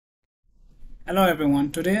Hello everyone,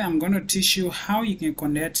 today I'm going to teach you how you can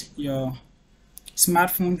connect your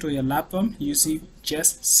smartphone to your laptop using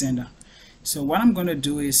just Xender. So what I'm going to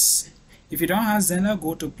do is, if you don't have Xender,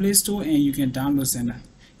 go to Play Store and you can download Xender.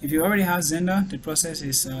 If you already have Xender, the process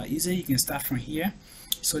is easy. You can start from here.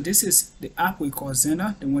 So this is the app we call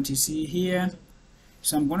Xender, the one you see here.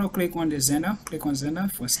 So I'm going to click on the Xender, click on Xender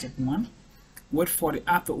for step 1. Wait for the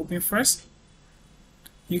app to open first.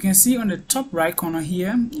 You can see on the top right corner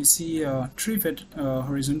here, you see 3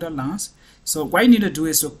 horizontal lines. So what you need to do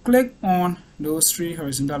is to click on those 3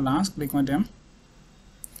 horizontal lines, click on them.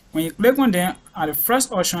 When you click on them, the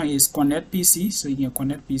first option is connect PC, so you can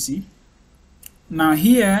connect PC. Now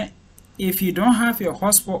here, if you don't have your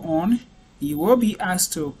hotspot on, you will be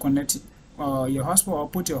asked to connect your hotspot or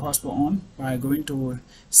put your hotspot on by going to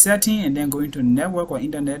setting and then going to network or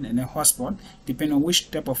internet and then hotspot, depending on which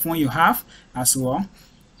type of phone you have as well.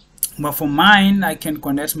 But for mine, I can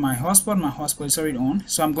connect my hotspot. My hotspot is already on.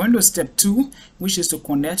 So I'm going to step 2, which is to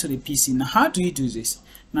connect to the PC. Now, how do you do this?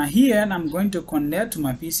 Now here, I'm going to connect to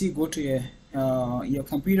my PC. Go to your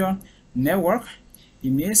computer network.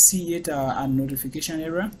 You may see it at notification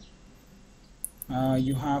area.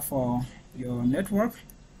 You have your network.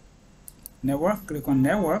 Click on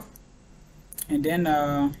network. And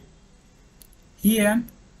then here,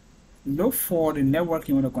 look for the network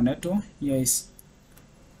you want to connect to. Here is.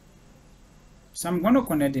 So I'm going to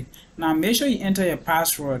connect it. Now make sure you enter your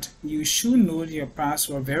password. You should know your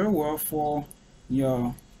password very well for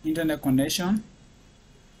your internet connection.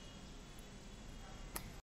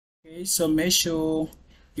 Okay, so make sure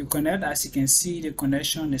you connect. As you can see, the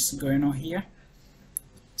connection is going on here.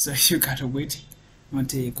 So you gotta wait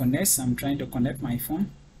until it connects. I'm trying to connect my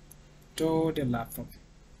phone to the laptop.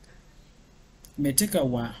 It may take a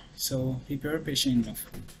while, so be very patient enough.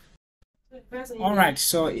 Alright,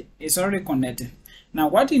 so it's already connected. Now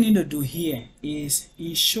what you need to do here is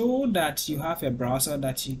ensure that you have a browser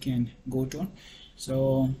that you can go to.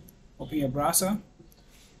 So open your browser.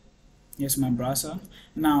 Here's my browser.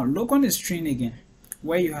 Now look on the screen again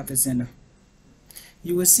where you have the Xender.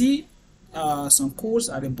 You will see some codes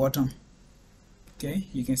at the bottom. Okay,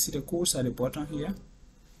 you can see the codes at the bottom here,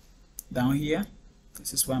 down here.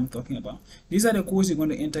 This is what I'm talking about. These are the codes you're going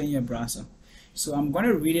to enter in your browser. So I'm going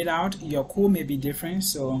to read it out. Your code may be different,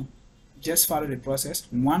 so just follow the process.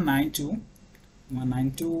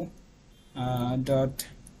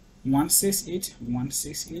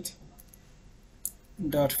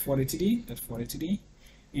 192.168.168.43,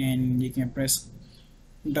 and you can press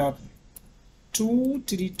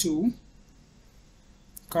 .232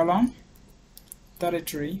 column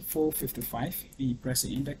 33.455 and you press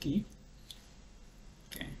the enter key.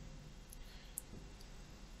 Okay.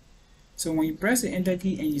 So when you press the enter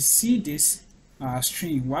key and you see this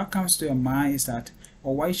string, what comes to your mind is that,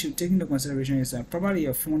 or what you should take into consideration is that probably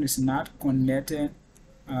your phone is not connected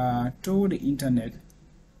to the internet.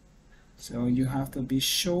 So you have to be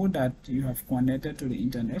sure that you have connected to the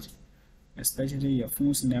internet, especially your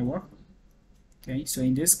phone's network. Okay, so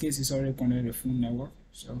in this case, it's already connected to the phone network.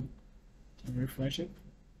 So refresh it.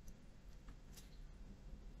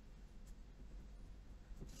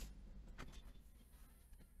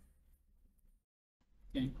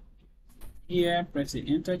 Okay. Here, press the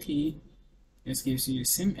enter key. This gives you the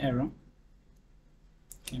same error.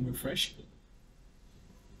 Can refresh.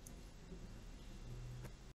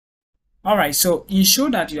 Alright, so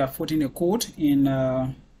ensure that you are putting the code in.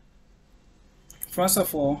 First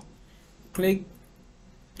of all, click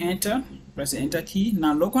enter, press the enter key.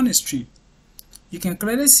 Now look on the screen. You can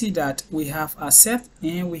clearly see that we have accept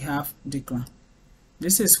and we have decline.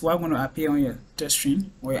 This is what's going to appear on your touch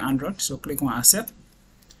screen or your Android. So click on accept.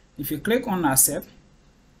 If you click on accept,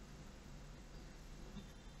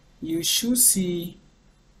 you should see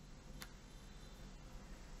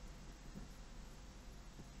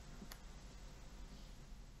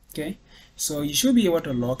okay, so you should be able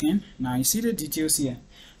to log in. Now you see the details here.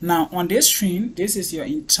 Now on this screen, this is your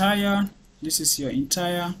entire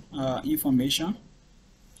information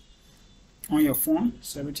on your phone.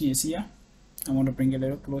 So everything is here. I want to bring it a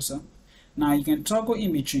little closer. Now you can toggle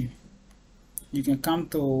in between. You can come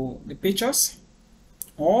to the pictures,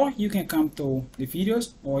 or you can come to the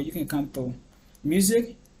videos, or you can come to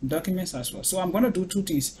music, documents as well. So I'm going to do 2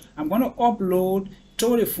 things. I'm going to upload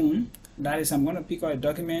to the phone. That is, I'm going to pick up a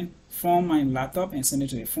document from my laptop and send it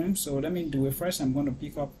to the phone. So let me do it first. I'm going to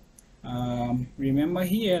pick up, remember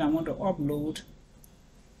here, I want to upload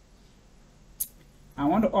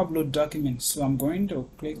documents. So I'm going to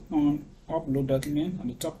click on upload document on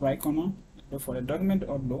the top right corner. Look for the document to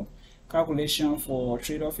upload. Calculation for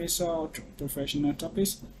trade officer or professional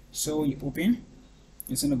topics. So you open,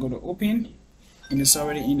 it's going to go to open, and it's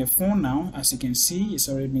already in the phone now. As you can see, it's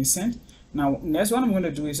already been sent. Now next what I'm going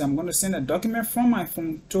to do is I'm going to send a document from my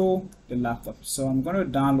phone to the laptop. So I'm going to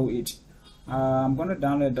download it. I'm going to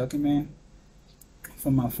download a document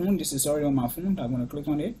from my phone. This is already on my phone. I'm going to click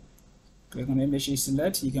on it. Click on it, make sure you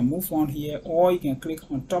select. You can move on here, or you can click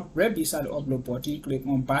on top right beside the upload button, click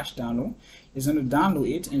on batch download. It's going to download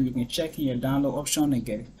it, and you can check in your download option and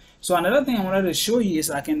get it. So another thing I wanted to show you is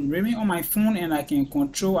I can remain on my phone and I can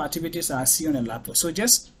control activities I see on the laptop. So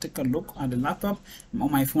just take a look at the laptop. On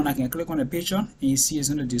my phone, I can click on the picture and you see it's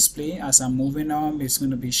going to display as I'm moving on. It's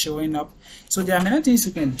going to be showing up. So there are many things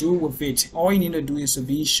you can do with it. All you need to do is to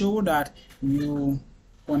be sure that you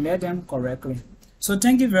connect them correctly. So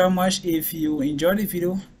thank you very much. If you enjoyed the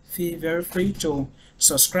video, feel very free to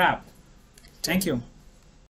subscribe. Thank you.